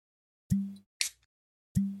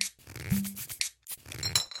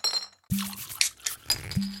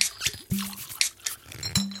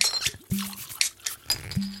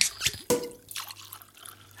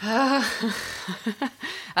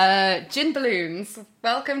Gin balloons.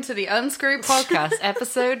 Welcome to the Unscrew Podcast,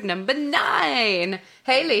 episode number 9.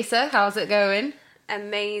 Hey Lisa, how's it going?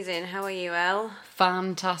 Amazing. How are you, Elle?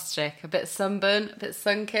 Fantastic. A bit sunburnt, a bit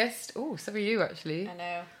sun-kissed. Oh, so are you actually. I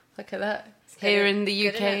know. Look at that. Here in the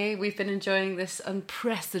UK, we've been enjoying this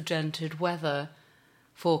unprecedented weather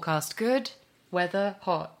forecast. Good, weather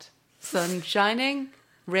hot, sun shining,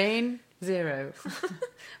 rain 0.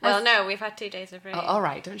 Well, no, we've had 2 days of rain. All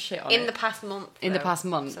right, don't shit on it. In the past month. In the past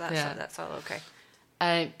month, so that's all okay.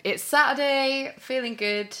 It's Saturday, feeling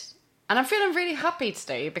good. And I'm feeling really happy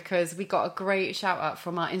today because we got a great shout out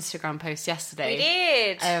from our Instagram post yesterday. We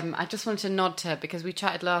did. I just wanted to nod to her because we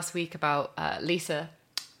chatted last week about Lisa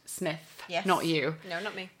Smith, yes. Not you. No,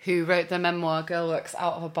 not me. Who wrote the memoir Girl Works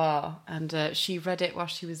Out of a Bar. And she read it while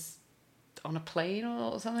she was on a plane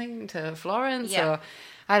or something to Florence. Yeah. Or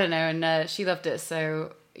I don't know. And she loved it.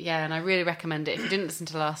 So yeah, and I really recommend it. If you didn't listen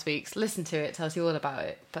to last week's, listen to it. It tells you all about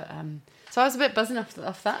it. But so I was a bit buzzing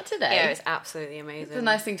off that today. Yeah, it was absolutely amazing. It's a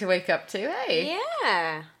nice thing to wake up to, eh?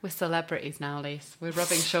 Yeah. We're celebrities now, Lise. We're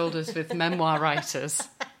rubbing shoulders with memoir writers.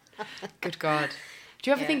 Good God. Do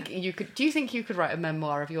you ever think you could? Do you think you could write a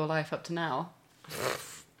memoir of your life up to now?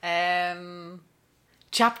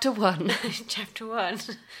 Chapter 1. Chapter 1.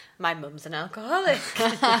 My mum's an alcoholic.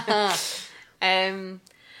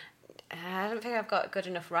 I don't think I've got good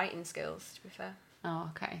enough writing skills, to be fair. Oh,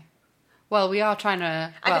 okay. Well, we are trying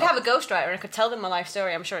to... I could have a ghostwriter and I could tell them my life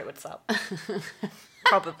story. I'm sure it would sell.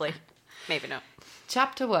 Probably. Maybe not.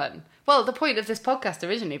 Chapter 1. Well, the point of this podcast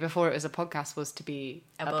originally, before it was a podcast, was to be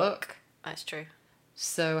a book. That's true.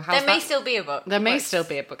 So there may still be a book. There may still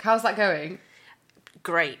be a book. How's that going?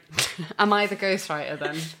 Great. Am I the ghostwriter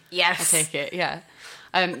then? Yes. I take it, yeah.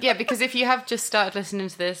 Yeah, because if you have just started listening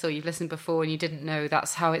to this or you've listened before and you didn't know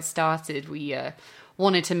that's how it started, we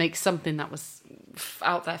wanted to make something that was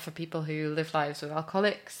out there for people who live lives with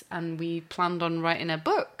alcoholics, and we planned on writing a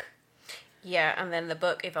book. Yeah, and then the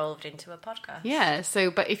book evolved into a podcast. Yeah,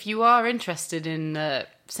 but if you are interested in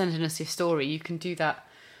sending us your story, you can do that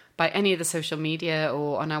by any of the social media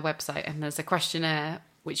or on our website, and there's a questionnaire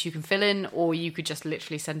which you can fill in, or you could just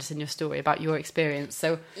literally send us in your story about your experience.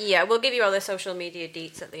 So yeah, we'll give you all the social media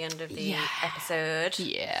deets at the end of the episode.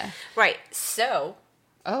 Yeah. Right, so...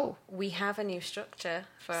 Oh. We have a new structure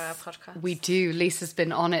for our podcast. We do. Lisa's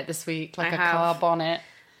been on it this week, like a car bonnet.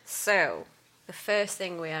 So, the first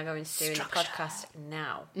thing we are going to do in the podcast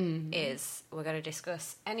now is we're going to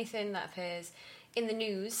discuss anything that appears in the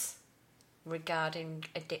news regarding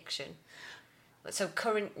addiction. So,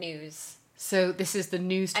 current news. So this is the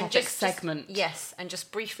news topic segment. Yes, and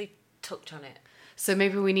just briefly touch on it. So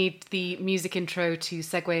maybe we need the music intro to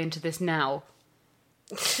segue into this now.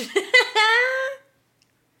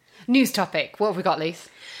 News topic. What have we got, Lise?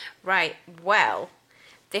 Right, well,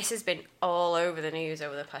 this has been all over the news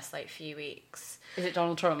over the past, few weeks. Is it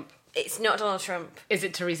Donald Trump? It's not Donald Trump. Is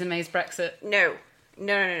it Theresa May's Brexit? No.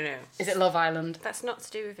 Is it Love Island? That's not to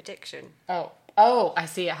do with addiction. Oh, I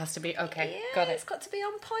see. It has to be. Okay, yeah, got it. It's got to be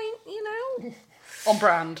on point, you know. On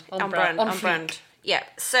brand. On brand. Yeah.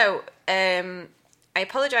 So, I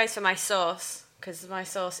apologise for my source, because my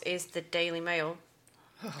source is the Daily Mail.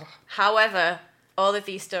 However, all of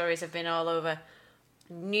these stories have been all over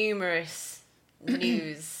numerous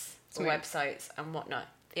news websites and whatnot.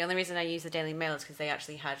 The only reason I use the Daily Mail is because they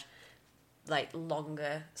actually had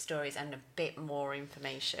longer stories and a bit more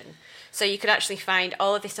information. So you could actually find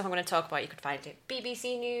all of this stuff I'm going to talk about. You could find it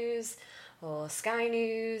BBC News or Sky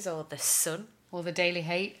News or The Sun. Or the Daily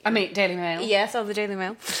Mail. Yes, or the Daily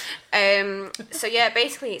Mail. So yeah,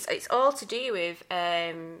 basically it's all to do with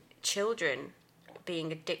children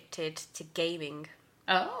being addicted to gaming.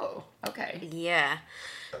 Oh, okay. Yeah.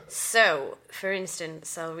 So, for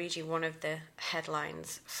instance, I'll read you one of the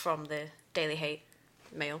headlines from the Daily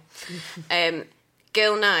Mail.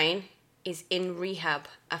 Girl 9 is in rehab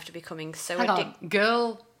after becoming so addicted.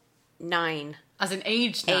 Girl 9. As in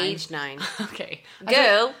age 9? Age 9. Okay.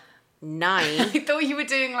 Girl 9. I thought you were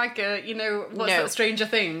doing what's that, Stranger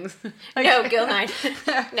Things? Okay. No, girl 9.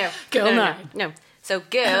 No. Girl 9. No. So,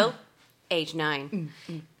 girl, age 9,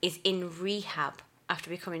 is in rehab after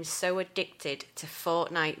becoming so addicted to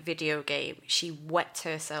Fortnite video game, she wet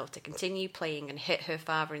herself to continue playing and hit her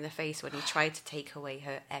father in the face when he tried to take away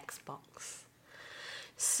her Xbox.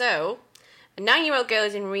 So, a 9-year-old girl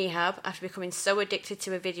is in rehab after becoming so addicted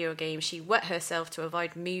to a video game, she wet herself to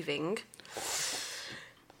avoid moving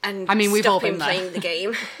and we've all been playing the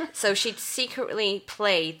game. So she'd secretly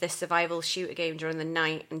played the survival shooter game during the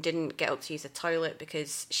night and didn't get up to use the toilet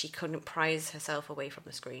because she couldn't prise herself away from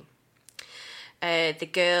the screen. The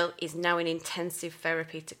girl is now in intensive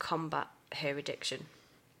therapy to combat her addiction.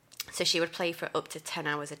 So she would play for up to 10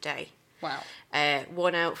 hours a day. Wow.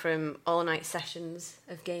 Worn out from all-night sessions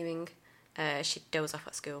of gaming, she'd doze off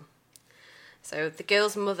at school. So the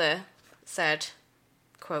girl's mother said,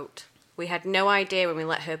 quote, "We had no idea when we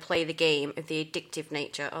let her play the game of the addictive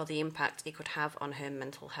nature or the impact it could have on her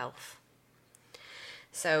mental health."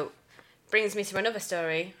 So, brings me to another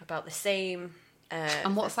story about the same...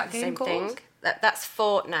 and what's that game called? Thing. That's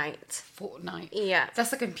Fortnite. Fortnite. Yeah.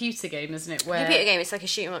 That's a computer game, isn't it? Where... Computer game, it's like a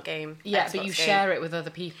shoot-'em-up game. Yeah, Xbox but you game. share it with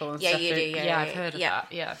other people and Yeah, stuff. you do, yeah, I've heard of that,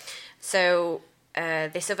 yeah. So,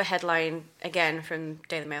 this other headline, again, from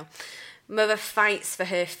Daily Mail. Mother fights for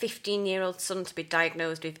her 15-year-old son to be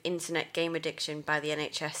diagnosed with internet game addiction by the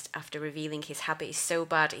NHS after revealing his habit is so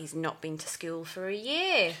bad he's not been to school for a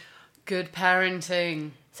year. Good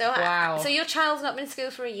parenting. So, wow. So your child's not been to school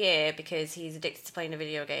for a year because he's addicted to playing a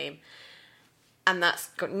video game, and that's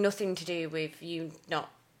got nothing to do with you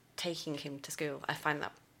not taking him to school. I find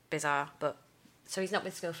that bizarre, but... So he's not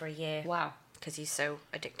been to school for a year. Wow. Because he's so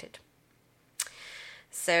addicted.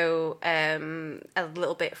 So, a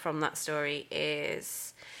little bit from that story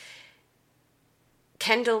is...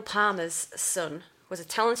 Kendall Palmer's son was a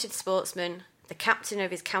talented sportsman, the captain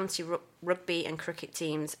of his county rugby and cricket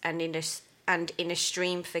teams, and in a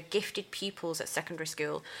stream for gifted pupils at secondary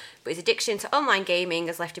school. But his addiction to online gaming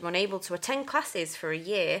has left him unable to attend classes for a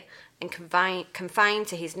year and confined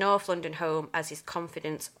to his North London home as his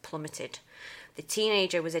confidence plummeted. The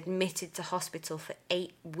teenager was admitted to hospital for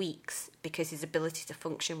 8 weeks because his ability to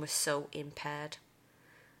function was so impaired.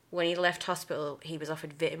 When he left hospital, he was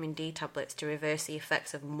offered vitamin D tablets to reverse the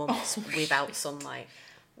effects of months without sunlight.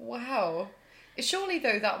 Wow. Surely,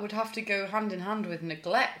 though, that would have to go hand in hand with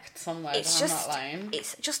neglect somewhere down that line.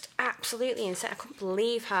 It's just absolutely insane. I couldn't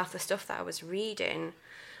believe half the stuff that I was reading.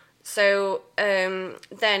 So, another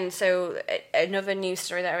news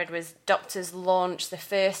story that I read was doctors launched the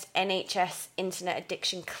first NHS internet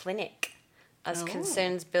addiction clinic as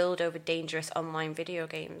concerns build over dangerous online video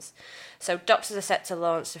games. So doctors are set to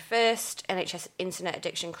launch the first NHS internet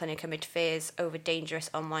addiction clinic amid fears over dangerous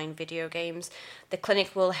online video games. The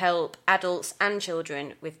clinic will help adults and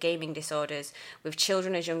children with gaming disorders, with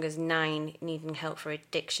children as young as 9 needing help for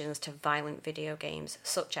addictions to violent video games,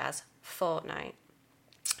 such as Fortnite.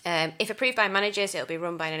 If approved by managers, it'll be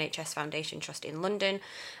run by an NHS Foundation Trust in London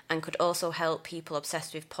and could also help people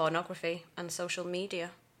obsessed with pornography and social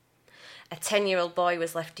media. A 10-year-old boy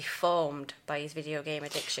was left deformed by his video game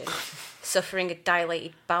addiction, suffering a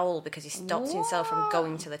dilated bowel because he stopped himself from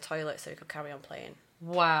going to the toilet so he could carry on playing.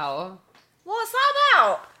 Wow. What's that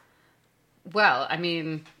about? Well, I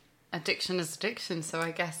mean, addiction is addiction, so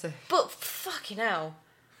I guess... But fucking hell.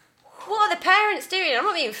 What are the parents doing? I'm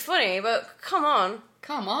not being funny, but come on.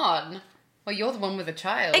 Come on. Well, you're the one with a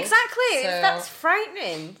child. Exactly. So That's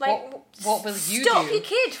frightening. Like, what will you stop do? your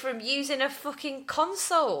kid from using a fucking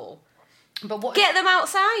console. But what? Get them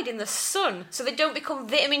outside in the sun so they don't become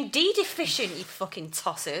vitamin D deficient, you fucking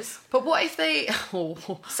tossers. But what if they... Oh,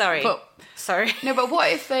 Sorry. Sorry. No, but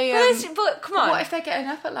what if they... but come on. What if they're getting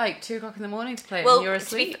up at like 2 o'clock in the morning to play it Well, and you're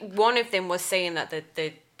asleep? one of them was saying that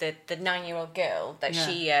the 9-year-old girl that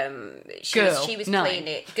she was nine. playing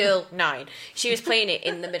it. Girl 9. She was playing it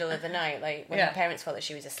in the middle of the night, like when her parents thought that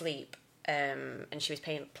she was asleep, and she was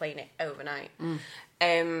playing it overnight. But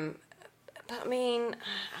I mean,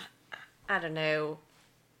 I don't know.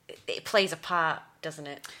 It plays a part, doesn't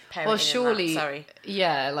it? Parenting Well, surely, sorry.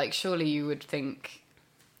 like surely you would think,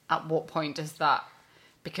 at what point does that?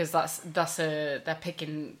 Because they're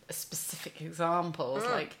picking specific examples.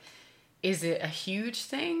 Like, is it a huge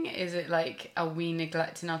thing? Is it like, are we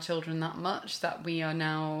neglecting our children that much that we are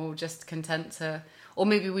now just content to, or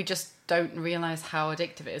maybe we just don't realise how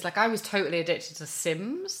addictive it is? Like, I was totally addicted to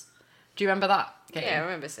Sims. Do you remember that game? Yeah, I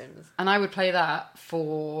remember Sims. And I would play that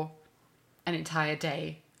for an entire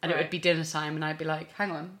day, and it would be dinner time, and I'd be like, hang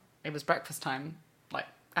on, it was breakfast time like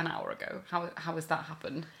an hour ago. How has that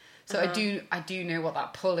happened? So I do know what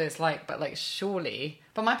that pull is like, but like surely,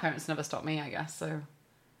 but my parents never stopped me, I guess. So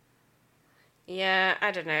yeah, I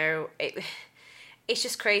don't know. It's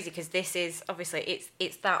just crazy because this is obviously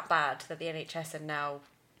it's that bad that the NHS are now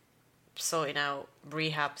sorting out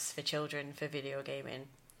rehabs for children for video gaming.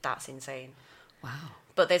 That's insane. wow.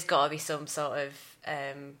 But there's got to be some sort of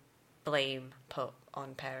blame put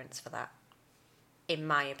on parents for that, in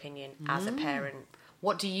my opinion, as a parent.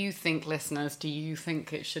 What do you think, listeners? Do you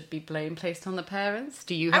think it should be blame placed on the parents?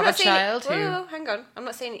 Do you have a child who... Whoa, hang on. I'm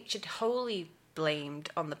not saying it should wholly blamed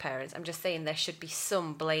on the parents. I'm just saying there should be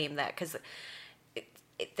some blame there, because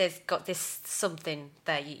there's got this something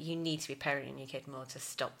there. You need to be parenting your kid more to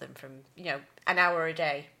stop them from, an hour a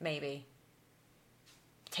day, maybe.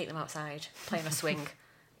 Take them outside, play on a swing.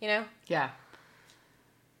 you know? Yeah.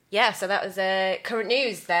 Yeah, so that was current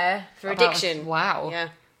news there for addiction. Wow. Yeah.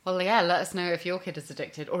 Well, yeah, let us know if your kid is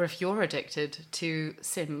addicted or if you're addicted to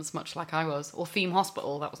Sims, much like I was. Or Theme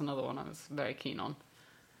Hospital, that was another one I was very keen on.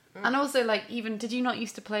 And also, like, even, did you not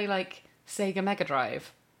used to play, like, Sega Mega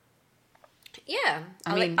Drive? Yeah.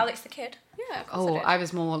 I mean... Alex the Kid. Yeah, of course I did. I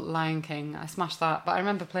was more Lion King. I smashed that. But I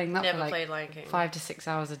remember playing that Never for, like, played Lion King. 5 to 6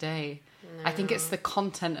 hours a day. No. I think it's the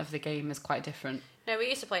content of the game is quite different. No, we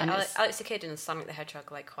used to play Alex the Kid and Sonic the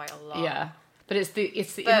Hedgehog, like, quite a lot. Yeah. But it's the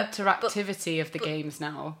interactivity of the games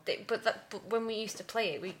now. But when we used to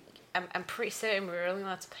play it, I'm pretty certain we were only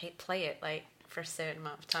allowed to play it, like, for a certain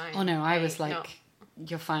amount of time. Oh, no, I was like...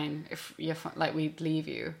 You're fine. If you're like, we'd leave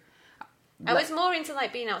you. I was more into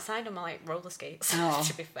like being outside on my like roller skates.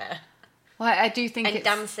 To be fair. Well, I do think and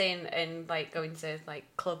dancing and like going to like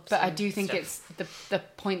clubs. But I do think it's the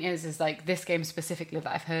point is like this game specifically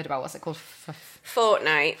that I've heard about. What's it called?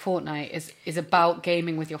 Fortnite. Fortnite is about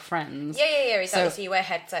gaming with your friends. Yeah. Exactly. So you wear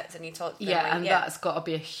headsets and you talk. To them, and that's got to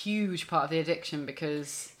be a huge part of the addiction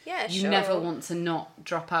because you never want to not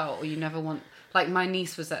drop out, or you never want. Like, my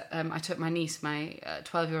niece was at... I took my niece, my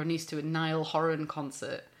 12-year-old niece, to a Niall Horan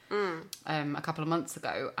concert a couple of months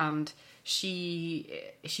ago, and she'd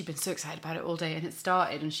been so excited about it all day, and it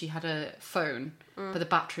started, and she had a phone, but the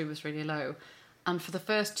battery was really low. And for the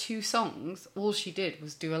first 2 songs, all she did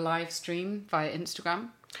was do a live stream via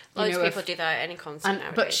Instagram. Loads of people do that at any concert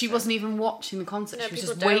nowadays. But she wasn't even watching the concert. No, she was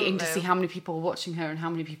just waiting to see how many people were watching her and how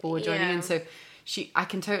many people were joining in. So I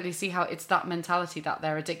can totally see how it's that mentality that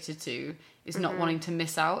they're addicted to, is not wanting to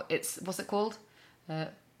miss out. It's, what's it called?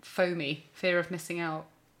 FOMI, fear of missing out.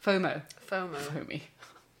 FOMO. FOMI.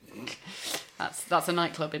 That's a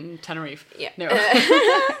nightclub in Tenerife. Yeah. No.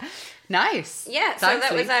 Nice. Yeah, so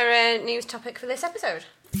that was our news topic for this episode.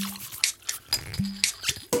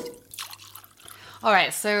 All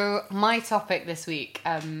right, so my topic this week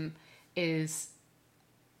is...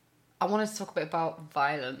 I wanted to talk a bit about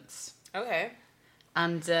violence. Okay.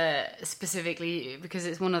 And specifically, because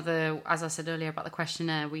it's one of the, as I said earlier about the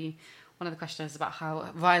questionnaire, one of the questionnaires is about how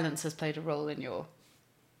violence has played a role in your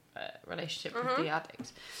relationship with the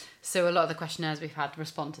addict. So a lot of the questionnaires we've had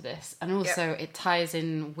respond to this. And also it ties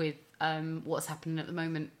in with what's happening at the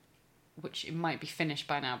moment, which it might be finished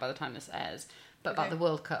by now by the time this airs, but about the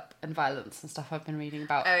World Cup and violence and stuff I've been reading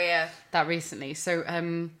about that recently. So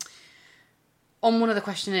on one of the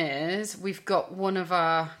questionnaires, we've got one of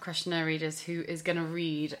our questionnaire readers who is going to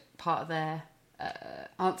read part of their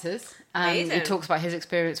answers. And he talks about his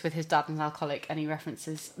experience with his dad as an alcoholic, and he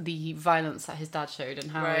references the violence that his dad showed and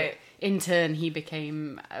how in turn he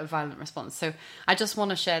became a violent response. So I just want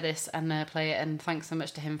to share this and play it, and thanks so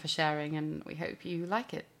much to him for sharing, and we hope you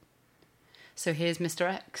like it. So here's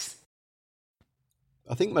Mr. X.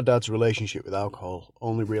 I think my dad's relationship with alcohol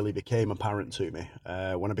only really became apparent to me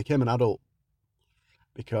when I became an adult,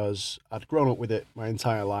 because I'd grown up with it my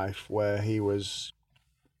entire life, where he was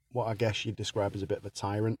what I guess you'd describe as a bit of a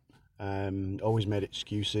tyrant. Always made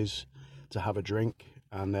excuses to have a drink,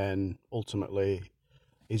 and then ultimately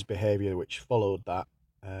his behaviour, which followed that,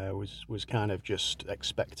 was kind of just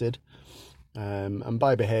expected. And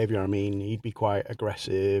by behaviour, I mean he'd be quite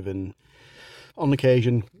aggressive, and on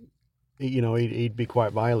occasion, he'd be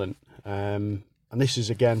quite violent. And this is,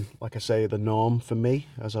 again, like I say, the norm for me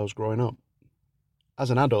as I was growing up. As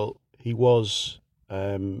an adult, he was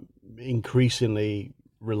increasingly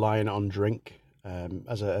reliant on drink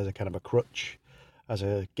as a kind of a crutch, as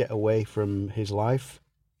a getaway from his life.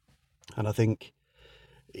 And I think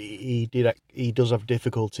he does have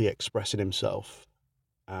difficulty expressing himself.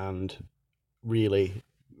 And really,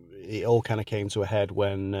 it all kind of came to a head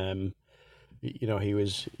when he'd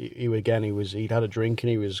had a drink and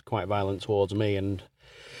he was quite violent towards me. And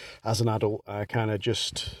as an adult, I kind of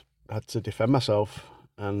just had to defend myself,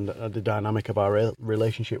 and the dynamic of our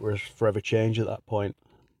relationship was forever changed at that point.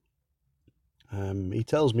 He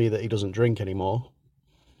tells me that he doesn't drink anymore,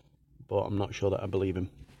 but I'm not sure that I believe him.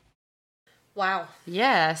 Wow.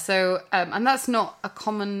 Yeah, so, and that's not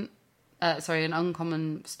an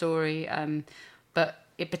uncommon story, but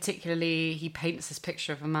it particularly, he paints this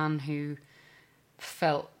picture of a man who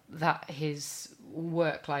felt that his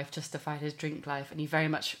work life justified his drink life, and he very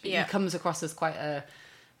much, he comes across as quite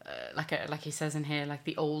like he says in here, like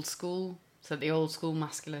the old school, so the old school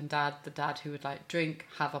masculine dad, the dad who would like drink,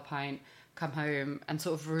 have a pint, come home and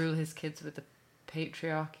sort of rule his kids with the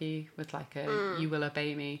patriarchy, with like a you will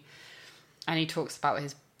obey me. And he talks about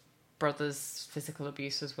his brother's physical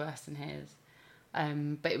abuse was worse than his,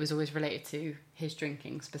 but it was always related to his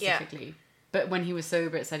drinking specifically. But when he was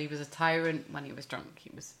sober, it said he was a tyrant. When he was drunk, he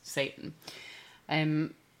was Satan.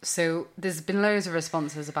 So there's been loads of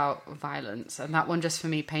responses about violence, and that one just for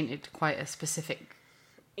me painted quite a specific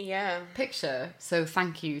picture. So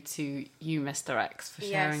thank you to you, Mr. X, for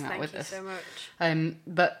sharing that with us. Yes, thank you so much.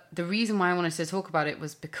 But the reason why I wanted to talk about it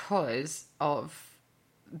was because of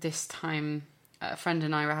this time. A friend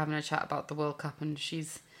and I were having a chat about the World Cup, and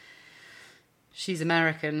she's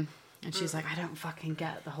American, and she's like, I don't fucking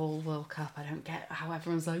get the whole World Cup. I don't get how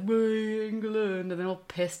everyone's like, way England, and they're all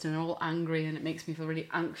pissed and they're all angry, and it makes me feel really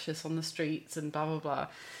anxious on the streets and blah, blah, blah.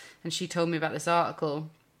 And she told me about this article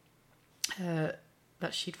that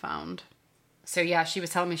she'd found. So yeah, she was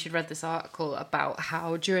telling me she'd read this article about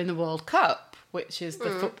how during the World Cup, which is the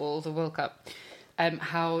football, the World Cup,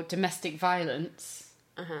 how domestic violence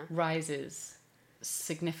rises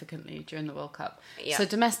significantly during the World Cup. Yeah. So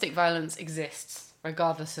domestic violence exists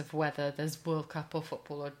regardless of whether there's World Cup or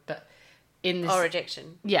football but in this, or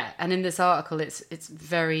addiction. Yeah, and in this article it's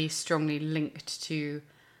very strongly linked to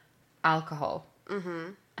alcohol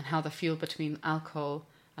and how the fuel between alcohol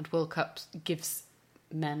and World Cups gives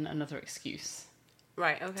men another excuse.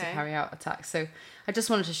 Right, okay. To carry out attacks. So I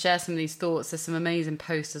just wanted to share some of these thoughts. There's some amazing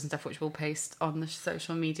posters and stuff which we'll paste on the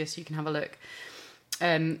social media so you can have a look.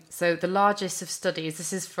 So the largest of studies,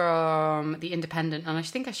 this is from The Independent, and I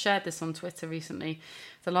think I shared this on Twitter recently.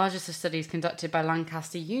 The largest of studies conducted by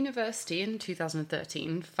Lancaster University in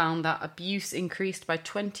 2013 found that abuse increased by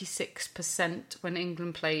 26% when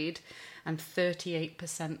England played and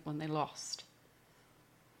 38% when they lost.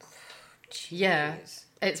 Jeez. Yeah,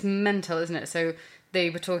 it's mental, isn't it? So they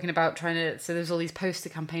were talking about so there's all these poster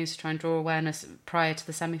campaigns to try and draw awareness prior to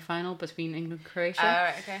the semi-final between England and Croatia.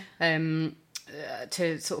 Right, okay.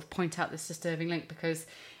 To sort of point out this disturbing link, because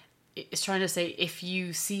it's trying to say if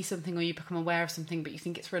you see something or you become aware of something but you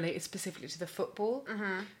think it's related specifically to the football,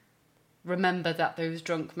 remember that those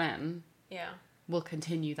drunk men will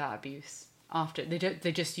continue that abuse after.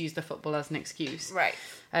 They just use the football as an excuse. Right.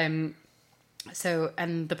 So,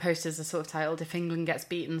 and the posters are sort of titled, "If England gets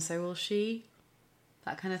beaten, so will she,"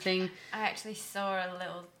 that kind of thing. I actually saw a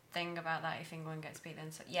little thing about that. If England gets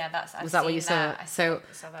beaten, so yeah, was that what you saw? So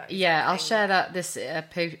yeah, I'll share this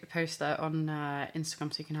poster on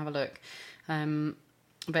Instagram so you can have a look.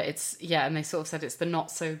 But it's and they sort of said it's the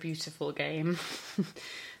not so beautiful game.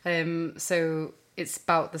 So it's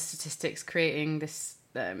about the statistics creating this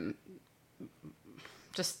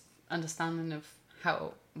just understanding of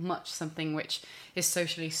how much something which is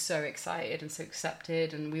socially so excited and so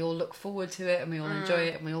accepted, and we all look forward to it and we all enjoy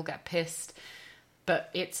it and we all get pissed. But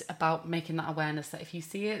it's about making that awareness that if you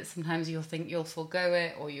see it, sometimes you'll think you'll forego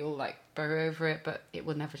it or you'll like burrow over it, but it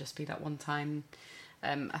will never just be that one time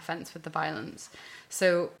offence with the violence.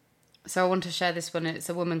 So I want to share this one. It's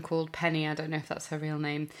a woman called Penny. I don't know if that's her real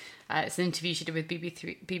name. It's an interview she did with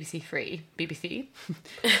BBC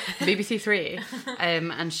Three.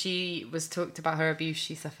 And she was talked about her abuse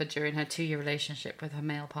she suffered during her 2-year relationship with her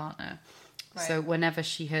male partner. Right. So whenever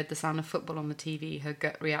she heard the sound of football on the TV, her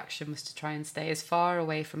gut reaction was to try and stay as far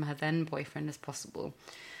away from her then boyfriend as possible.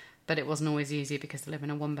 But it wasn't always easy because they live in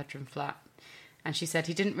a 1-bedroom flat. And she said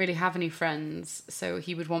he didn't really have any friends, so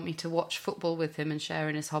he would want me to watch football with him and share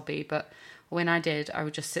in his hobby. But when I did, I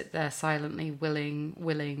would just sit there silently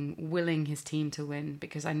willing his team to win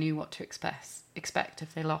because I knew what to expect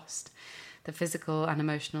if they lost. The physical and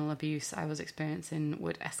emotional abuse I was experiencing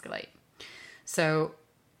would escalate. So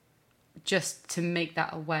just to make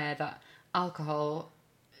that aware that alcohol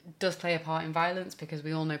does play a part in violence, because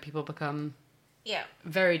we all know people become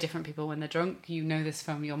very different people when they're drunk. You know this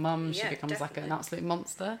from your mum. She becomes definitely like an absolute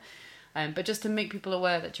monster. But just to make people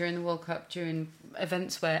aware that during the World Cup, during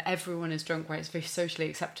events where everyone is drunk, where it's very socially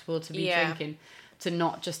acceptable to be drinking, to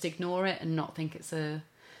not just ignore it and not think it's a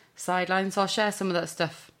sideline. So I'll share some of that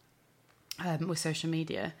stuff with social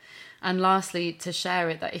media. And lastly, to share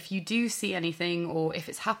it that if you do see anything, or if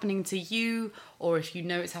it's happening to you, or if you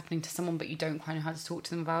know it's happening to someone but you don't quite know how to talk to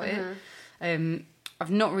them about it,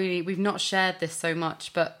 we've not shared this so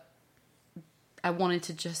much, but I wanted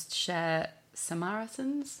to just share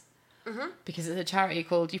Samaritans, because it's a charity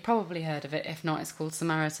called, you've probably heard of it, if not, it's called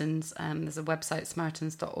Samaritans. There's a website,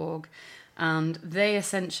 samaritans.org, and they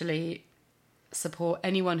essentially support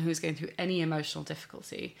anyone who's going through any emotional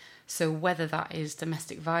difficulty. So whether that is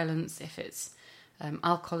domestic violence, if it's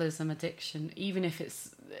alcoholism, addiction, even if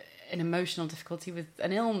it's an emotional difficulty with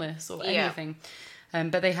an illness or anything.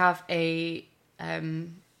 But they have a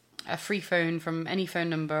free phone from any phone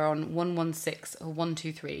number on 116 or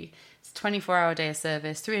 123. It's a 24-hour day of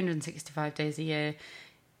service, 365 days a year.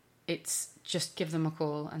 It's just give them a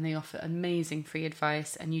call, and they offer amazing free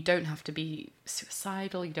advice, and you don't have to be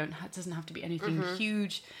suicidal. It doesn't have to be anything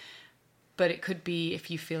huge, But it could be if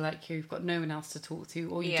you feel like you've got no one else to talk to,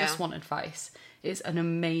 or you just want advice. It's an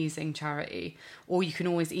amazing charity. Or you can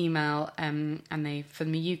always email, and they,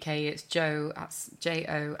 from the UK, it's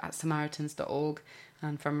jo@samaritans.org.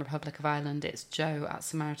 And from Republic of Ireland, it's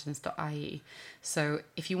jo@samaritans.ie. So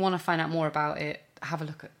if you want to find out more about it, have a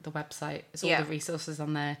look at the website. There's all the resources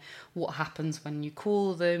on there. What happens when you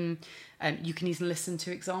call them. You can even listen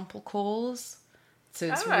to example calls. So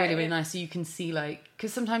it's really nice. So you can see, like,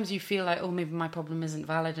 because sometimes you feel like, oh, maybe my problem isn't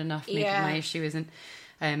valid enough. Maybe my issue isn't.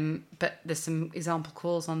 But there's some example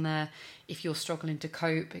calls on there. If you're struggling to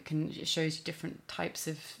cope, it shows you different types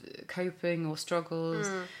of coping or struggles.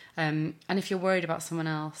 And if you're worried about someone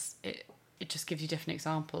else, it just gives you different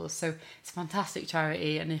examples. So it's a fantastic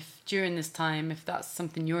charity. And if during this time, if that's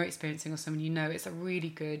something you're experiencing or someone you know, it's a really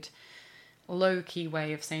good low-key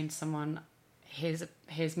way of saying to someone, here's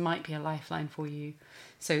might be a lifeline for you.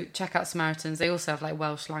 So check out Samaritans. They also have like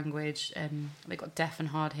Welsh language, they've got deaf and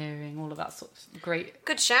hard hearing, all of that sort of great.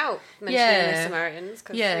 Good shout mentioning the Samaritans,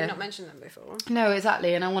 because we've not mentioned them before. No,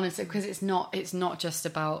 exactly. And I wanted to, because it's not just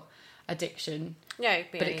about addiction. No,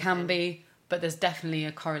 but it can be. But there's definitely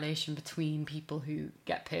a correlation between people who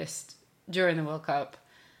get pissed during the World Cup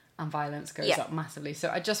and violence goes up massively. So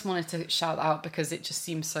I just wanted to shout out, because it just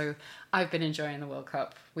seems so... I've been enjoying the World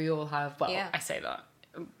Cup. We all have. Well, I say that.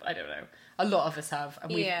 I don't know. A lot of us have.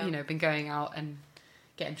 And we've been going out and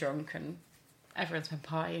getting drunk, and everyone's been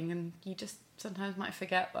partying, and you just sometimes might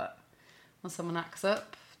forget that when someone acts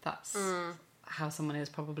up, that's... how someone is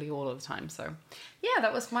probably all of the time. So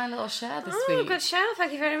that was my little share this week. Good shout,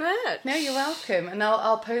 thank you very much. No, you're welcome. And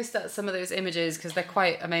I'll post some of those images, because they're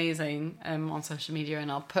quite amazing on social media, and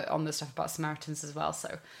I'll put on the stuff about Samaritans as well.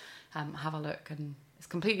 So have a look, and it's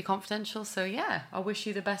completely confidential. So I wish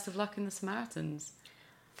you the best of luck in the Samaritans.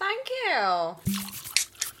 Thank you.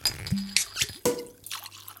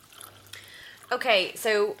 Okay,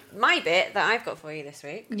 so my bit that I've got for you this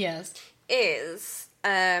week is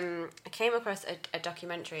I came across a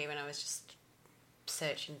documentary when I was just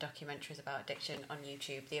searching documentaries about addiction on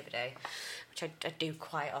YouTube the other day, which I do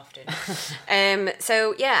quite often.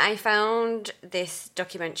 I found this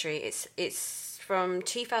documentary. It's from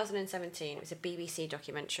 2017. It was a BBC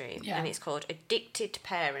documentary, and it's called Addicted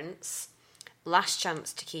Parents: Last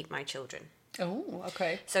Chance to Keep My Children. Oh,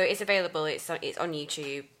 okay. So it's available. It's on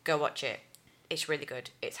YouTube. Go watch it. It's really good.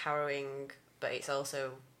 It's harrowing, but it's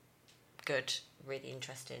also good, really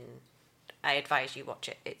interesting. I advise you watch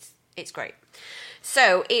it. It's great.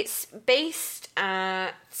 So it's based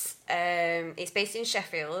in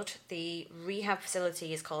Sheffield. The rehab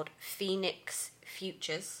facility is called Phoenix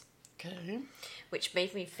Futures. Okay. Which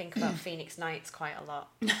made me think about Phoenix Nights quite a lot.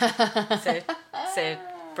 It's a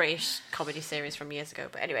British comedy series from years ago.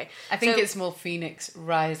 But anyway, I think it's more Phoenix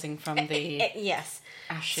rising from the yes.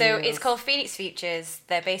 ashes. So it's called Phoenix Futures.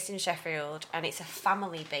 They're based in Sheffield, and it's a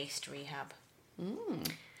family-based rehab.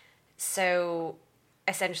 So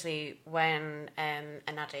essentially, when an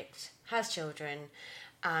addict has children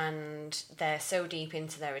and they're so deep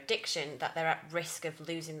into their addiction that they're at risk of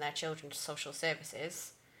losing their children to social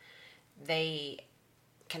services, they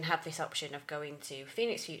can have this option of going to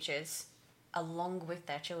Phoenix Futures along with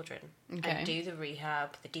their children and do the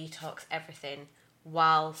rehab, the detox, everything,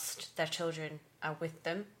 whilst their children are with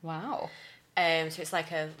them. Wow. So it's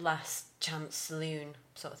like a last chance saloon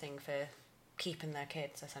sort of thing for keeping their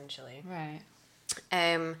kids, essentially. Right.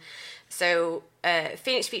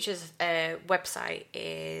 Phoenix Futures website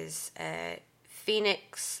is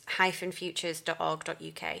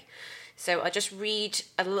phoenix-futures.org.uk. So I'll just read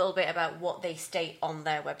a little bit about what they state on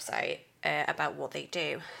their website about what they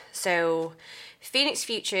do. So Phoenix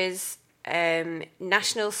Futures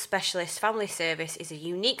National Specialist Family Service is a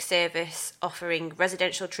unique service offering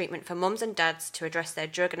residential treatment for mums and dads to address their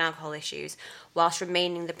drug and alcohol issues whilst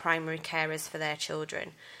remaining the primary carers for their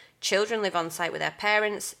children. Children live on site with their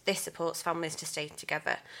parents. This supports families to stay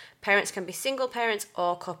together. Parents can be single parents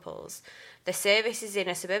or couples. The service is in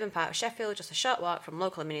a suburban part of Sheffield, just a short walk from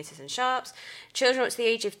local amenities and shops. Children up to the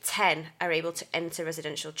age of 10 are able to enter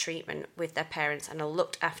residential treatment with their parents and are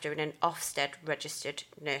looked after in an Ofsted registered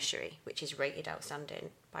nursery, which is rated outstanding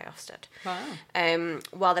by Ofsted. Wow.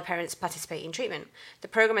 While their parents participate in treatment. The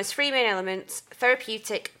programme has three main elements: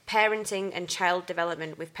 therapeutic, parenting and child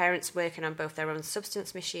development, with parents working on both their own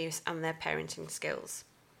substance misuse and their parenting skills.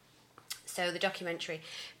 So the documentary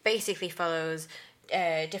basically follows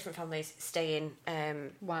different families staying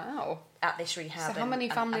at this rehab. So how many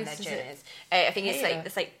families and is it? I think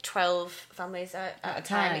it's like 12 families at a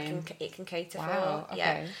time. It can cater for. Okay.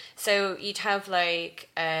 Yeah. So you'd have like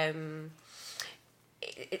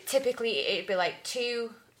typically it'd be like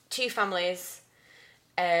two families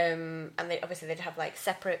And they'd have like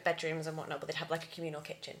separate bedrooms and whatnot, but they'd have like a communal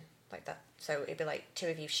kitchen like that. So it'd be like two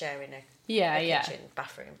of you sharing a kitchen,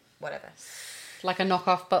 bathroom, whatever. Like a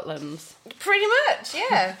knockoff Butlins. Pretty much,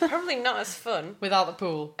 yeah. Probably not as fun. Without the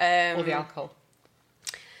pool or the alcohol.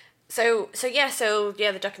 So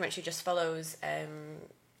the documentary just follows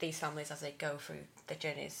these families as they go through the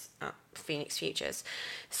journeys at Phoenix Futures.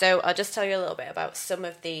 So I'll just tell you a little bit about some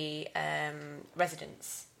of the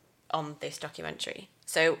residents on this documentary.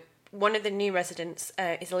 So one of the new residents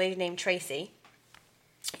is a lady named Tracy.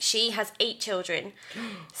 She has 8 children,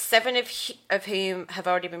 7 of whom have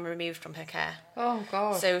already been removed from her care. Oh,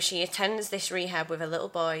 God. So she attends this rehab with a little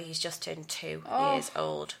boy. He's just turned 2 years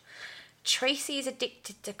old. Tracy is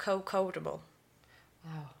addicted to cocodamol.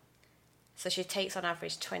 Wow. So she takes on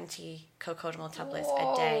average 20 cocodamol tablets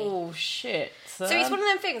a day. Oh, shit. Son. So it's one of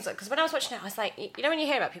them things, because when I was watching it, I was like, you know when you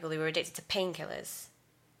hear about people who are addicted to painkillers,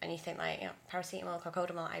 and you think like, you know, paracetamol,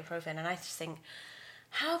 cocodamol, ibuprofen, and I just think,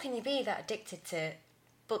 how can you be that addicted to...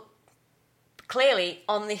 But clearly,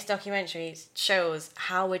 on this documentary, it shows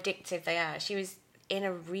how addictive they are. She was in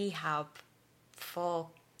a rehab for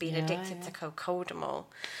being addicted to cocodamol.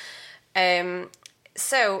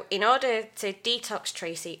 So, in order to detox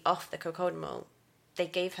Tracy off the cocodamol, they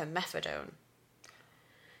gave her methadone.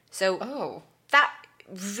 So, that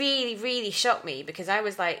really, really shocked me, because I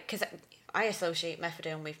was like... Because I associate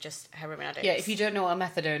methadone with just heroin addicts. Yeah, if you don't know what a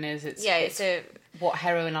methadone is, it's what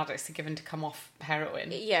heroin addicts are given to come off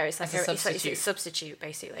heroin. Yeah, it's like a substitute. It's a substitute,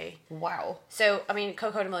 basically. Wow. So, I mean,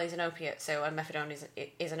 cocodamol is an opiate, so methadone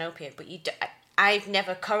is an opiate, but I've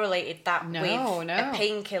never correlated that with a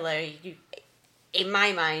painkiller. In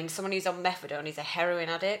my mind, someone who's on methadone is a heroin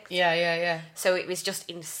addict. Yeah. So it was just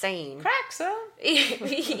insane. Crack, son.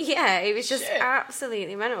 Yeah, it was just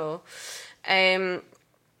absolutely mental.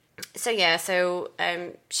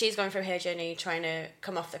 She's going through her journey trying to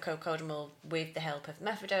come off the cocodamol with the help of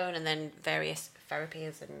methadone and then various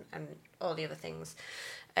therapies and all the other things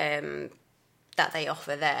that they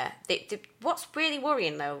offer there. What's really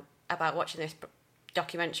worrying, though, about watching this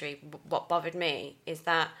documentary, what bothered me, is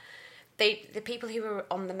that the people who were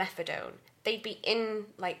on the methadone, they'd be in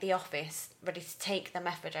like the office ready to take the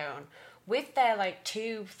methadone with their like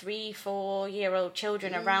 2, 3, 4-year-old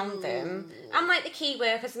children around them, and like the key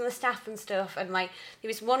workers and the staff and stuff. And like there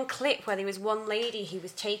was one clip where there was one lady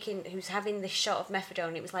who's having this shot of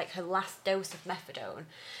methadone. It was like her last dose of methadone,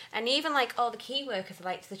 and even like all the key workers are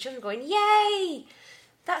like to the children going, "Yay,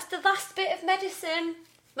 that's the last bit of medicine.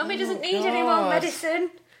 Mummy doesn't need any more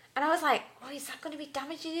medicine." And I was like, "Oh, is that going to be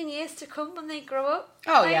damaging in years to come when they grow up?"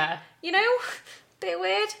 Oh, like, yeah. You know. Bit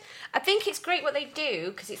weird. I think it's great what they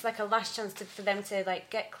do, because it's like a last chance for them to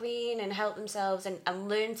like get clean and help themselves and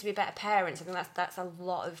learn to be better parents. I think that's a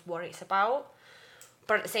lot of what it's about.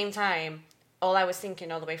 But at the same time, all I was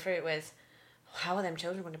thinking all the way through it was, how are them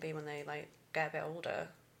children going to be when they like get a bit older?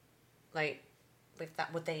 Like with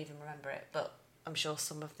that, would they even remember it? But I'm sure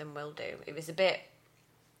some of them will do. I was a bit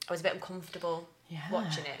uncomfortable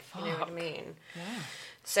watching it. You know what I mean? Yeah.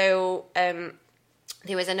 So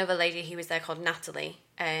there was another lady who was there called Natalie.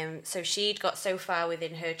 So she'd got so far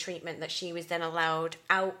within her treatment that she was then allowed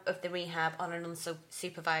out of the rehab on an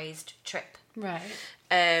unsupervised trip. Right.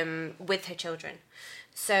 With her children.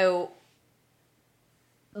 So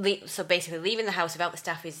basically leaving the house without the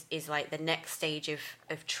staff is like the next stage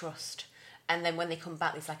of trust. And then when they come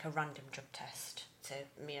back, there's like a random drug test to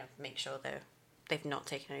make sure they've not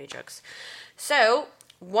taken any drugs. So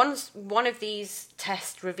one of these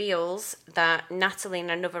tests reveals that Natalie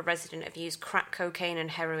and another resident have used crack cocaine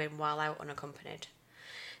and heroin while out unaccompanied.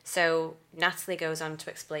 So Natalie goes on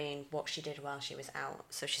to explain what she did while she was out.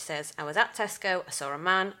 So she says, "I was at Tesco, I saw a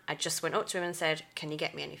man, I just went up to him and said, 'Can you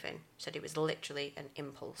get me anything?' Said it was literally an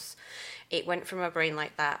impulse. It went from my brain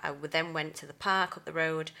like that. I then went to the park up the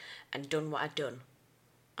road and done what I'd done."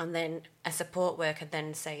 And then a support worker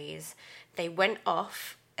then says they went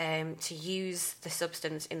off to use the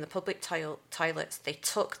substance in the public toilets. They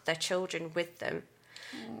took their children with them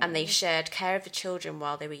and they shared care of the children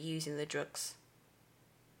while they were using the drugs.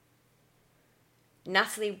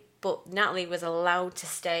 Natalie was allowed to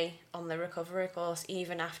stay on the recovery course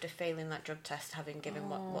even after failing that drug test, having given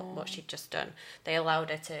what she'd just done. They allowed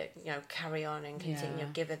her to carry on and continue,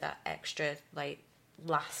 give her that extra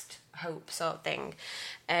last hope sort of thing.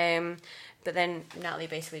 But then Natalie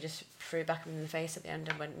basically just threw it back in the face at the end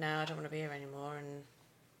and went, "No, I don't want to be here anymore," and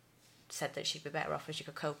said that she'd be better off if she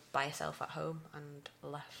could cope by herself at home, and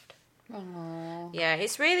left. Aww. Yeah,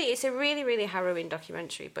 it's a really, really harrowing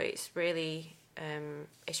documentary, but it's really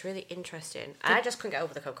it's really interesting. And I just couldn't get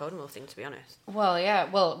over the cocodamol thing, to be honest. Well, yeah.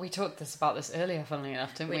 Well, we talked about this earlier, funnily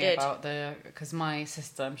enough, didn't we? We did. About because my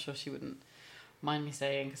sister, I'm sure she wouldn't mind me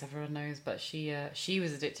saying, because everyone knows, but she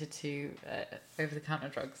was addicted to over-the-counter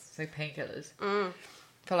drugs, so painkillers,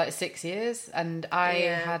 for like 6 years, and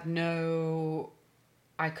I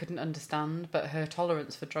couldn't understand, but her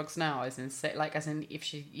tolerance for drugs now is insane. Like, as in, if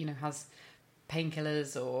she, has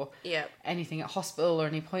painkillers or anything at hospital or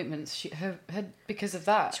any appointments, her because of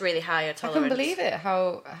that, It's really higher I tolerance. couldn't believe it,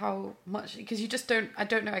 how much, because you just don't, I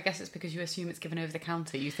don't know, I guess it's because you assume it's given over the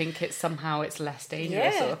counter. You think it's less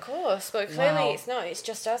dangerous. Yeah, or, of course. But clearly Wow. it's not. It's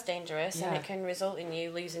just as dangerous, and Yeah. it can result in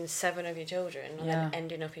you losing 7 of your children and then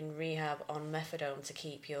ending up in rehab on methadone to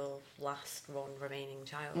keep your last one remaining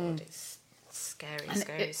child. It's scary, And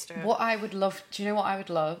scary stuff. What I would love, do you know what I would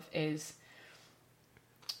love is,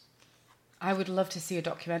 I would love to see a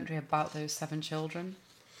documentary about those 7 children.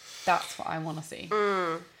 That's what I want to see.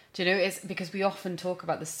 Do you know, it's because we often talk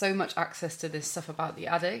about, there's so much access to this stuff about the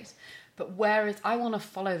addict, but I want to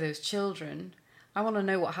follow those children. I want to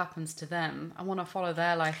know what happens to them. I want to follow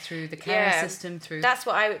their life through the care system, through... That's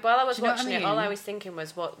what while I was Do you know what watching I it, all mean? I was thinking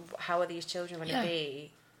was, how are these children going to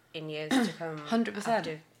be in years to come 100%.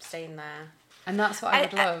 after staying there? And that's what I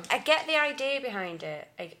would love. I get the idea behind it.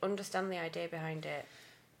 I understand the idea behind it.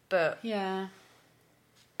 But Yeah.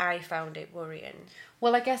 I found it worrying.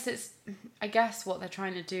 Well, I guess what they're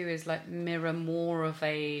trying to do is like mirror more of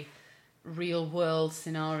a real world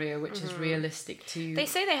scenario, which is realistic to... They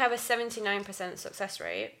say they have a 79% success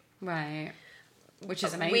rate. Right. Which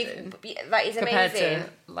is amazing. That is Compared amazing. to,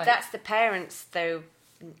 like- That's the parents, though,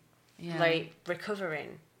 Yeah.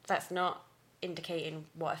 recovering. That's not indicating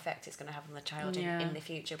what effect it's going to have on the child in the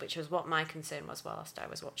future, which was what my concern was whilst I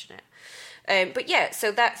was watching it. But yeah,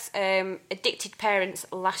 so that's Addicted Parents'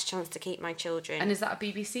 Last Chance to Keep My Children. And is that a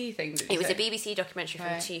BBC thing? It was a BBC documentary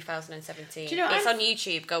from 2017. Do you know, it's on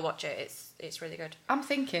YouTube. Go watch it. It's really good. I'm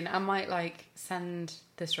thinking I might send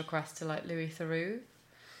this request to Louis Theroux.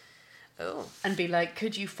 Oh. And be like,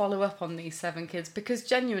 could you follow up on these 7 kids? Because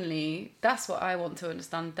genuinely, that's what I want to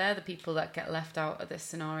understand. They're the people that get left out of this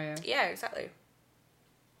scenario. Yeah, exactly.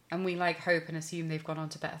 And we hope and assume they've gone on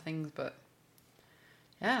to better things, but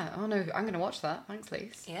yeah, oh no, I'm going to watch that. Thanks,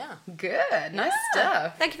 Lise. Yeah. Good, nice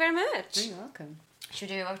stuff. Thank you very much. You're welcome.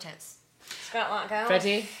 Should we do Otis? Scrap that girl.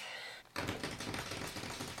 Ready?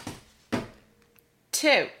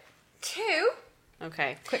 2. 2?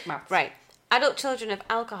 Okay. Quick maths. Right. Adult children of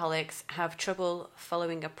alcoholics have trouble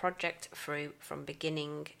following a project through from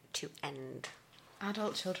beginning to end.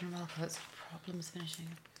 Adult children of alcoholics have problems finishing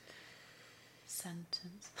a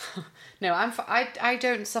sentence. No, I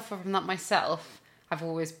don't suffer from that myself. I've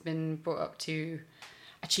always been brought up to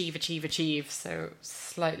achieve, so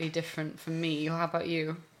slightly different from me. How about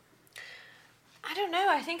you? I don't know.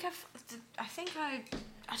 I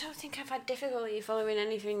don't think I've had difficulty following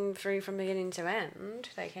anything through from beginning to end.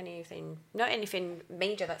 Not anything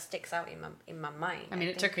major that sticks out in my mind. I mean,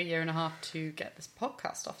 it took a year and a half to get this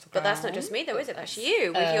podcast off the ground. But that's not just me, though, is it? That's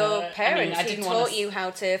you with your parents I who didn't taught you how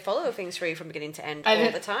to follow things through from beginning to end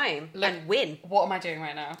all the time and win. What am I doing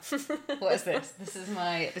right now? What is this?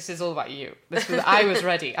 This is all about you. I was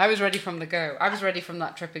ready. I was ready from the go. I was ready from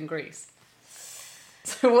that trip in Greece.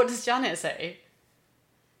 So what does Janet say?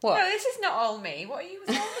 What? No, this is not all me. What are you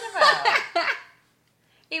talking about?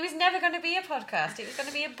 It was never going to be a podcast. It was going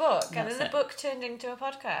to be a book. And then the book turned into a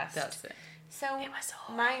podcast. That's it. So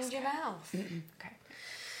mind your mouth. Okay.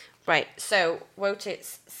 Right, so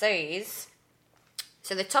Wotitz says...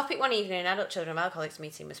 So the topic one evening in Adult Children of Alcoholics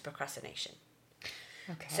meeting was procrastination.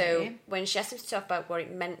 Okay. So when she asked him to talk about what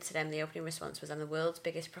it meant to them, the opening response was, I'm the world's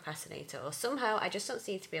biggest procrastinator, or somehow I just don't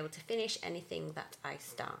seem to be able to finish anything that I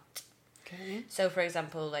start. Okay. So, for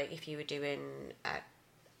example, if you were doing,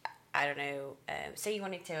 I don't know, say you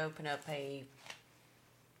wanted to open up a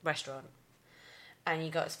restaurant and you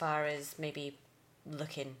got as far as maybe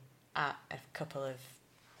looking at a couple of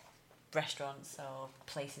restaurants or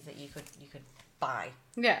places that you could buy.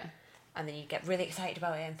 Yeah. And then you get really excited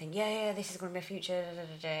about it and think, yeah, this is going to be a future,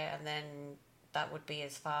 and then that would be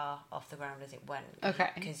as far off the ground as it went. Okay.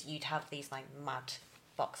 Because you'd have these mad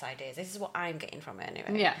box ideas. This is what I'm getting from it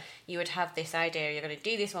anyway. Yeah. You would have this idea, you're going to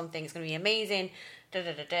do this one thing, it's going to be amazing,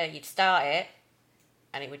 you'd start it,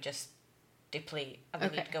 and it would just deplete, and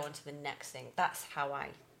then you'd go on to the next thing. That's how I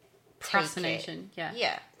Procrastination, take it. yeah.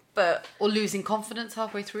 Yeah, but... Or losing confidence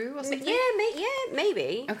halfway through or something? Yeah,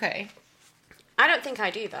 maybe. Okay. I don't think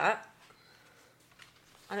I do that.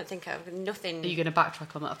 I don't think I've nothing... Are you going to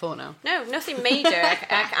backtrack on that thought now? No, nothing major.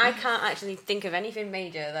 I can't actually think of anything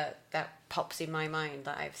major that pops in my mind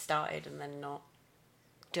that I've started and then not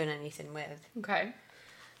done anything with. Okay.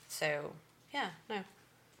 So, yeah, no.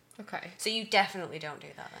 Okay. So you definitely don't do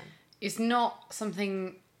that then? It's not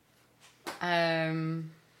something...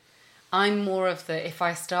 I'm more of the, if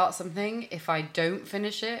I start something, if I don't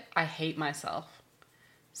finish it, I hate myself.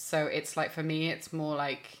 So it's like, for me, it's more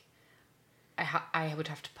like I would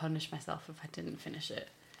have to punish myself if I didn't finish it.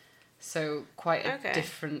 So quite a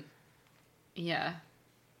different... Yeah.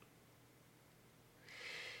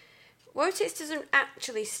 Wotis doesn't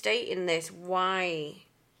actually state in this why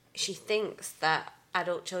she thinks that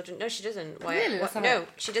adult children... No, she doesn't. Why? Really? No,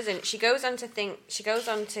 she doesn't. She goes on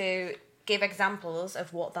to give examples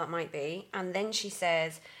of what that might be, and then she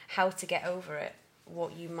says how to get over it,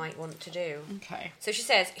 what you might want to do. Okay. So she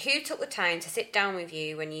says, who took the time to sit down with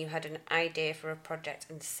you when you had an idea for a project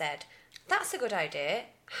and said, that's a good idea,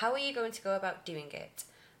 how are you going to go about doing it?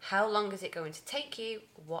 How long is it going to take you?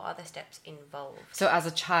 What are the steps involved? So as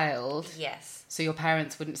a child... Yes. So your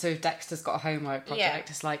parents wouldn't... So if Dexter's got a homework project, Yeah.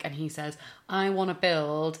 it's like... And he says, I want to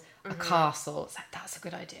build a castle. It's like, that's a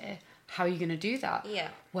good idea. How are you going to do that? Yeah.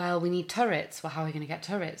 Well, we need turrets. Well, how are we going to get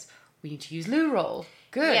turrets? We need to use loo roll.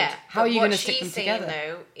 Good. Yeah. How are you going to stick them together? What she's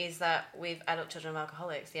saying, though, is that with adult children of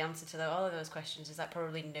alcoholics, the answer to all of those questions is that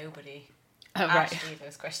probably nobody asked you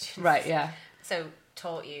those questions. Right, yeah. So,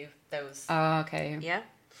 taught you those. Oh, okay. Yeah.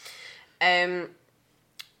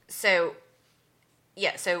 So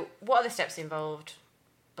what are the steps involved?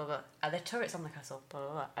 Blah, blah. Are there turrets on the castle? Blah,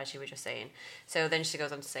 blah, blah, as you were just saying. So then she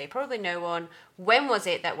goes on to say, probably no one. When was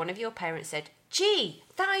it that one of your parents said, gee,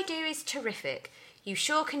 that idea is terrific. You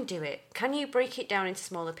sure can do it. Can you break it down into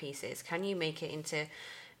smaller pieces? Can you make it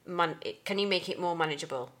more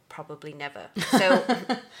manageable? Probably never. So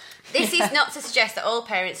this is not to suggest that all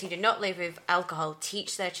parents who do not live with alcohol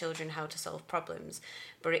teach their children how to solve problems,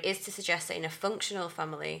 but it is to suggest that in a functional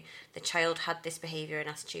family, the child had this behaviour and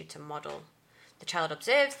attitude to model. The child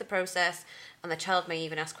observes the process, and the child may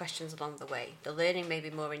even ask questions along the way. The learning may be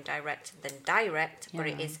more indirect than direct, but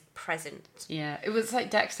it is present. Yeah, it was like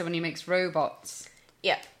Dexter when he makes robots.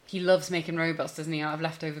 Yeah. He loves making robots, doesn't he, out of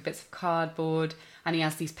leftover bits of cardboard, and he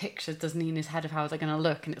has these pictures, doesn't he, in his head of how they're going to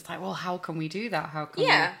look, and it's like, well, how can we do that? How can we...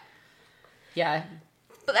 Yeah.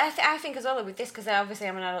 But I think as well with this, because obviously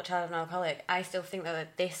I'm an adult child of an alcoholic, I still think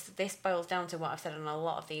that this boils down to what I've said in a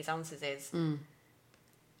lot of these answers is...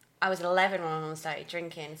 I was 11 when my mum started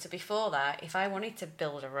drinking, so before that, if I wanted to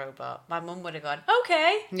build a robot, my mum would have gone,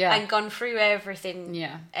 okay, and gone through everything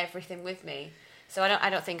with me. So I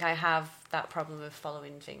don't think I have that problem of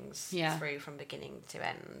following things through from beginning to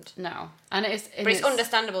end. No. And it's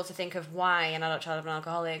understandable to think of why an adult child of an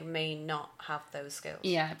alcoholic may not have those skills.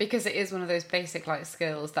 Yeah, because it is one of those basic life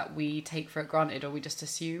skills that we take for granted or we just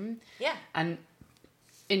assume. Yeah. And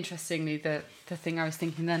interestingly, the thing I was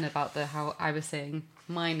thinking then about how I was saying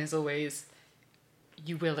mine is always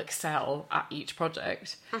you will excel at each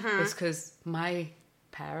project is because my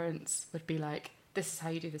parents would be like, this is how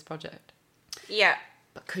you do this project. Yeah.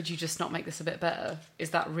 But could you just not make this a bit better? Is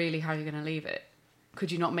that really how you're going to leave it?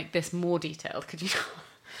 Could you not make this more detailed? Could you not?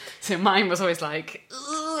 So mine was always like,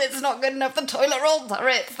 it's not good enough. The toilet roll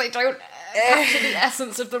turrets, they don't capture the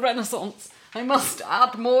essence of the Renaissance. I must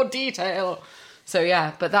add more detail. So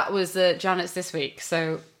yeah, but that was Janet's this week.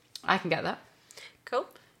 So I can get that. Cool.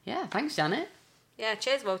 Yeah, thanks, Janet. Yeah,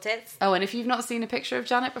 cheers, Wotis. Oh, and if you've not seen a picture of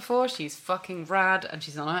Janet before, she's fucking rad and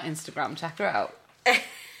she's on our Instagram. Check her out.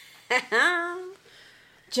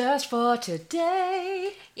 Just for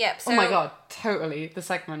today. Yep. So... Oh my god, totally. The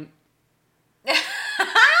segment.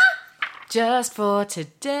 Just for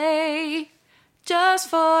today. Just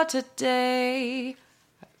for today.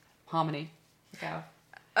 Harmony. Go.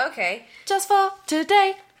 Okay. Just for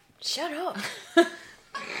today. Shut up.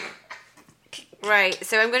 Right,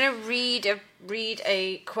 so I'm going to read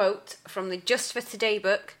a quote from the Just for Today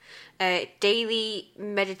book, Daily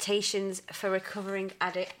Meditations for Recovering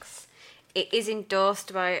Addicts. It is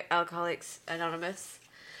endorsed by Alcoholics Anonymous,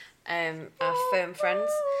 our firm friends,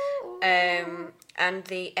 and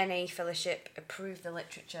the NA Fellowship approve the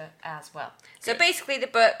literature as well. So basically the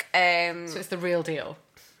book... so it's the real deal.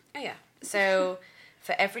 Oh yeah. So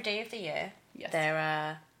for every day of the year, there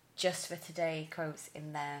are Just for Today quotes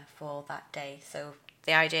in there for that day. So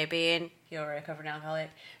the idea being, you're a recovering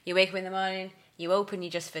alcoholic, you wake up in the morning, you open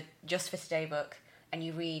your Just for Today book, and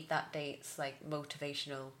you read that date's like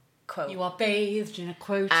motivational quote. You are bathed in a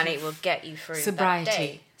quote, and it will get you through sobriety. That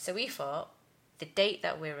day. So we thought the date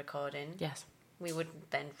that we're recording, yes, we would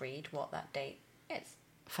then read what that date is.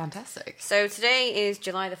 Fantastic. So today is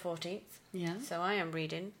July the 14th. Yeah. So I am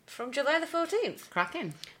reading from July the 14th.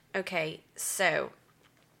 Cracking. Okay, so...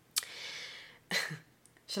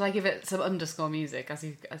 Shall I give it some underscore music as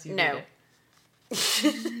you no. read it?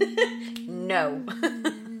 No.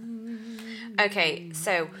 Okay,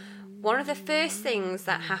 so one of the first things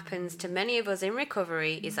that happens to many of us in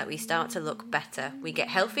recovery is that we start to look better. We get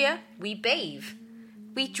healthier, we bathe,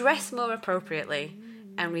 we dress more appropriately,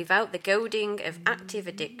 and without the goading of active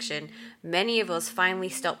addiction, many of us finally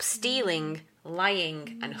stop stealing,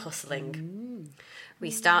 lying, and hustling.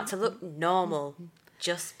 We start to look normal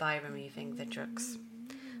just by removing the drugs.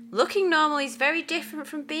 Looking normal is very different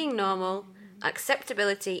from being normal.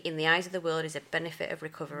 Acceptability in the eyes of the world is a benefit of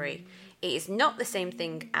recovery. It is not the same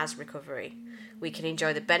thing as recovery. We can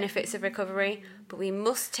enjoy the benefits of recovery, but we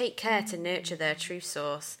must take care to nurture their true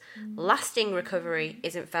source. Lasting recovery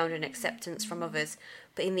isn't found in acceptance from others,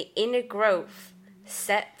 but in the inner growth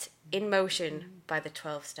set in motion by the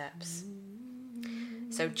 12 steps.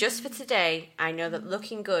 So just for today, I know that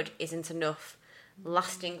looking good isn't enough.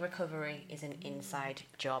 Lasting recovery is an inside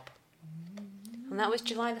job. And that was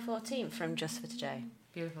July the 14th from Just for Today.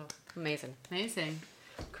 Beautiful. Amazing. Amazing.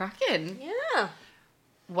 Cracking. Yeah.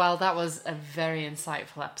 Well, that was a very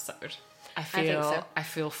insightful episode. I think so. I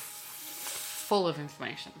feel full of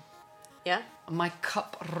information. Yeah? My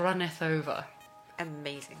cup runneth over.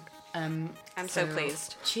 Amazing. I'm so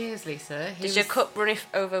pleased. Cheers, Lisa. Does your cup run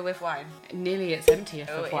over with wine? Nearly it's empty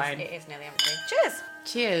of wine. It is nearly empty. Cheers.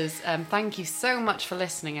 Cheers. Thank you so much for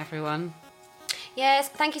listening, everyone. Yes,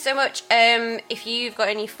 thank you so much. If you've got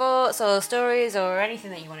any thoughts or stories or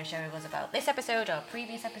anything that you want to share with us about this episode or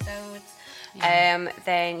previous episodes,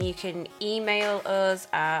 then you can email us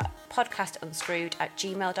at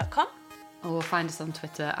podcastunscrewed@gmail.com. Or find us on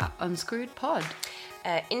Twitter at unscrewedpod.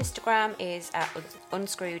 Instagram is at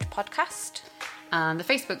unscrewed podcast. And the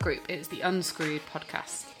Facebook group is the Unscrewed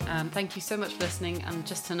Podcast. Thank you so much for listening, and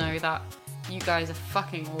just to know that you guys are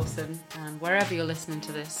fucking awesome, and wherever you're listening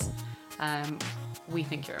to this, we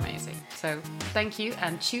think you're amazing. So thank you,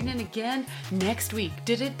 and tune in again next week.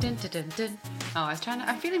 Oh,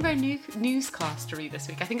 I'm feeling very newscastery this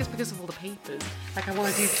week. I think it's because of all the papers. Like I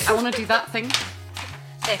want to do that thing.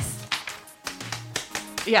 This.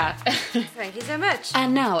 Yeah. Thank you so much.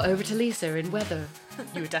 And now over to Lisa in weather.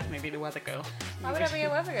 You would definitely be the weather girl. Why would I be a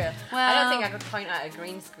weather girl? Well, I don't think I could point at a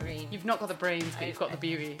green screen. You've not got the brains, but you've got the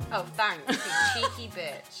beauty. Oh, thanks, you cheeky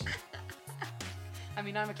bitch. I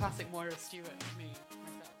mean, I'm a classic Moira Stewart. Me.